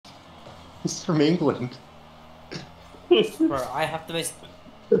He's from England. Bro, I have the most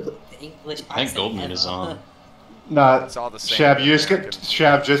English I think accent Goldmute is on. ever. Nah, It's all the same. Shab, They're you just get American.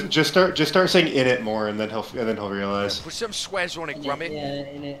 Shab. Just start saying "in it" more, and then he'll Yeah, realize. put some swaz on it, In it, Grummet. yeah,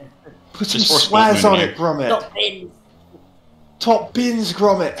 in it. Put some Just force swaz Goldmute in on here. it, Gromit. Not bins. Top bins,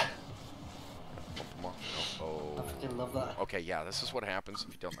 Gromit. I freaking love that. Okay, yeah, this is what happens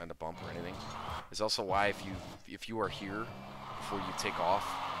if you don't land a bump or anything. It's also why if you are here before you take off,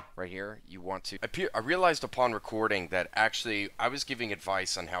 right here, you want to. I realized upon recording that actually I was giving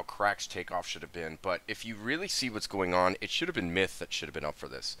advice on how Crack's takeoff should have been, but if you really see what's going on, it should have been Myth that should have been up for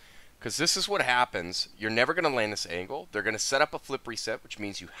this. Because this is what happens. You're never going to land this angle. They're going to set up a flip reset, which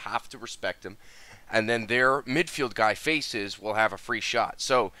means you have to respect them. And then their midfield guy faces will have a free shot.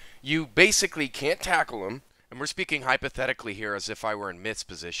 So you basically can't tackle him. And we're speaking hypothetically here as if I were in Myth's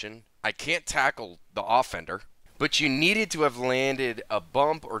position. I can't tackle the offender. But you needed to have landed a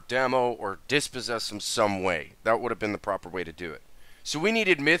bump or demo or dispossess him some way. That would have been the proper way to do it. So we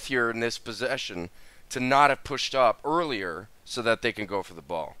needed Myth here in this possession to not have pushed up earlier so that they can go for the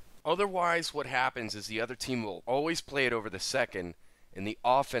ball. Otherwise, what happens is the other team will always play it over the second, and the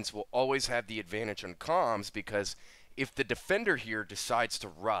offense will always have the advantage on comms because if the defender here decides to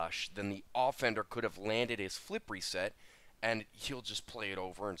rush, then the offender could have landed his flip reset, and he'll just play it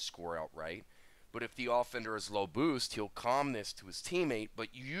over and score outright. But if the offender is low boost, he'll calm this to his teammate. But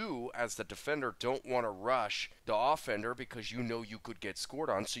you, as the defender, don't want to rush the offender because you know you could get scored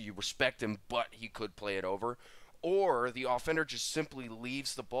on, so you respect him, but he could play it over. Or the offender just simply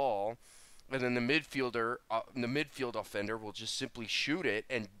leaves the ball, and then the midfield offender will just simply shoot it,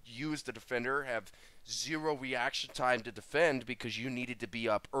 and you as the defender have zero reaction time to defend because you needed to be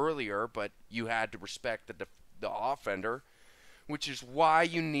up earlier, but you had to respect the offender, which is why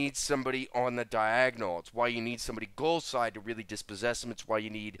you need somebody on the diagonal. It's why you need somebody goal side to really dispossess him. It's why you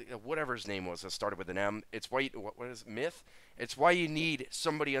need whatever his name was that started with an M. It's why what is it, Myth? It's why you need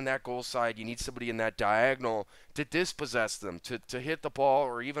somebody on that goal side. You need somebody in that diagonal to dispossess them, to hit the ball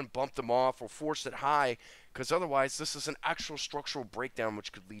or even bump them off or force it high, because otherwise this is an actual structural breakdown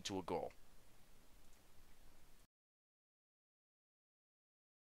which could lead to a goal.